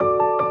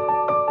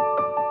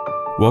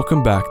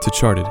Welcome back to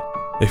Charted,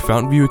 a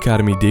Fountain View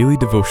Academy daily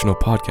devotional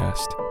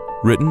podcast,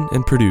 written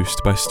and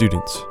produced by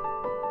students.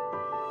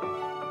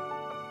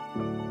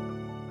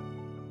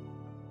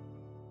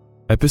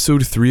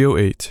 Episode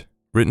 308,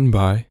 written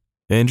by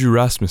Andrew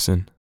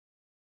Rasmussen.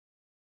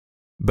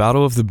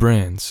 Battle of the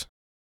Brands.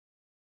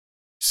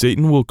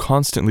 Satan will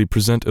constantly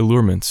present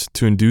allurements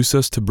to induce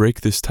us to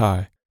break this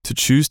tie, to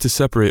choose to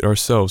separate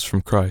ourselves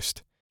from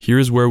Christ. Here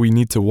is where we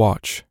need to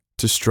watch,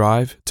 to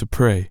strive, to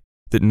pray,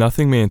 that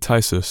nothing may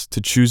entice us to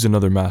choose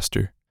another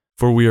master,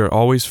 for we are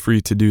always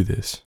free to do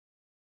this.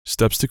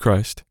 Steps to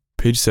Christ,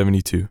 page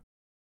 72.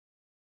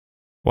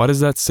 Why does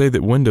that say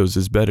that Windows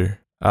is better?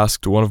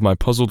 Asked one of my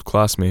puzzled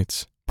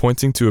classmates,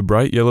 pointing to a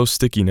bright yellow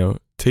sticky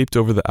note taped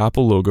over the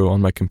Apple logo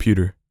on my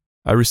computer.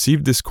 I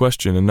received this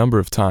question a number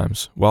of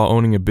times while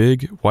owning a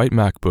big, white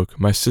MacBook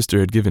my sister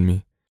had given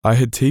me. I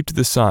had taped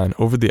the sign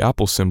over the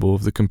Apple symbol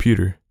of the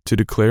computer to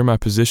declare my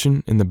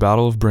position in the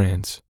battle of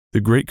brands, the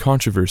great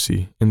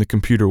controversy in the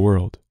computer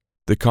world.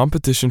 The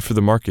competition for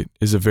the market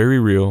is a very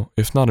real,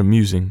 if not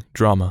amusing,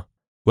 drama.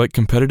 Like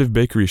competitive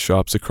bakery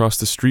shops across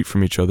the street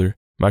from each other,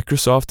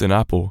 Microsoft and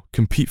Apple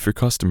compete for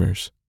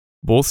customers.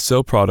 Both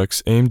sell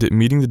products aimed at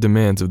meeting the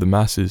demands of the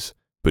masses,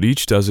 but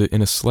each does it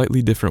in a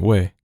slightly different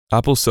way.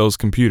 Apple sells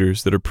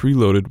computers that are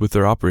preloaded with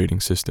their operating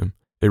system,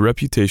 a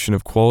reputation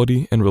of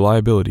quality and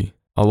reliability,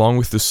 along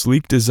with the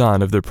sleek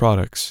design of their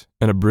products,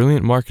 and a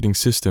brilliant marketing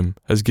system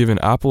has given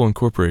Apple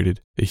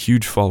Incorporated a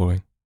huge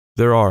following.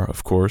 There are,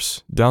 of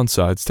course,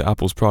 downsides to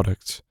Apple's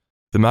products.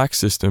 The Mac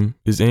system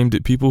is aimed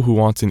at people who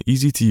want an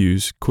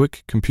easy-to-use,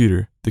 quick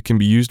computer that can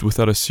be used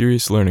without a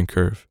serious learning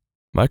curve.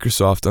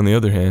 Microsoft, on the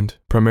other hand,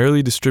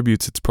 primarily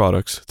distributes its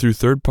products through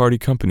third-party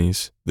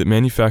companies that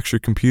manufacture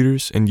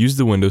computers and use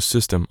the Windows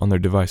system on their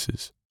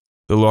devices.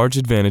 The large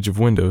advantage of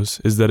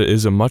Windows is that it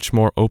is a much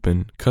more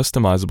open,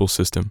 customizable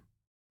system.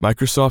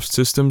 Microsoft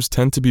systems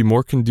tend to be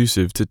more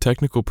conducive to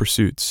technical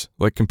pursuits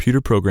like computer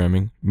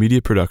programming,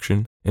 media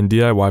production, and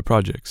DIY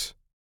projects.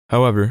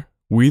 However,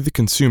 we the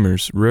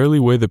consumers rarely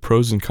weigh the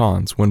pros and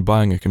cons when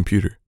buying a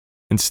computer.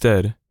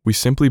 Instead, we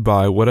simply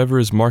buy whatever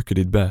is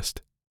marketed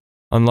best.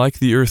 Unlike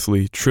the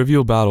earthly,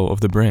 trivial battle of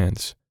the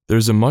brands, there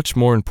is a much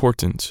more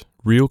important,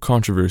 real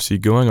controversy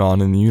going on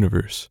in the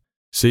universe.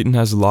 Satan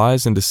has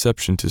lies and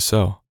deception to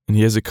sell, and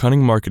he has a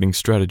cunning marketing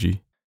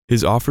strategy.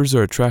 His offers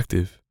are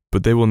attractive,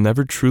 but they will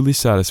never truly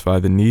satisfy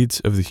the needs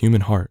of the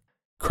human heart.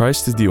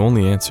 Christ is the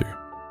only answer.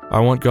 I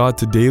want God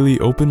to daily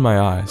open my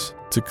eyes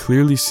to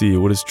clearly see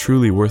what is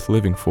truly worth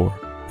living for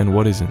and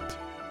what isn't.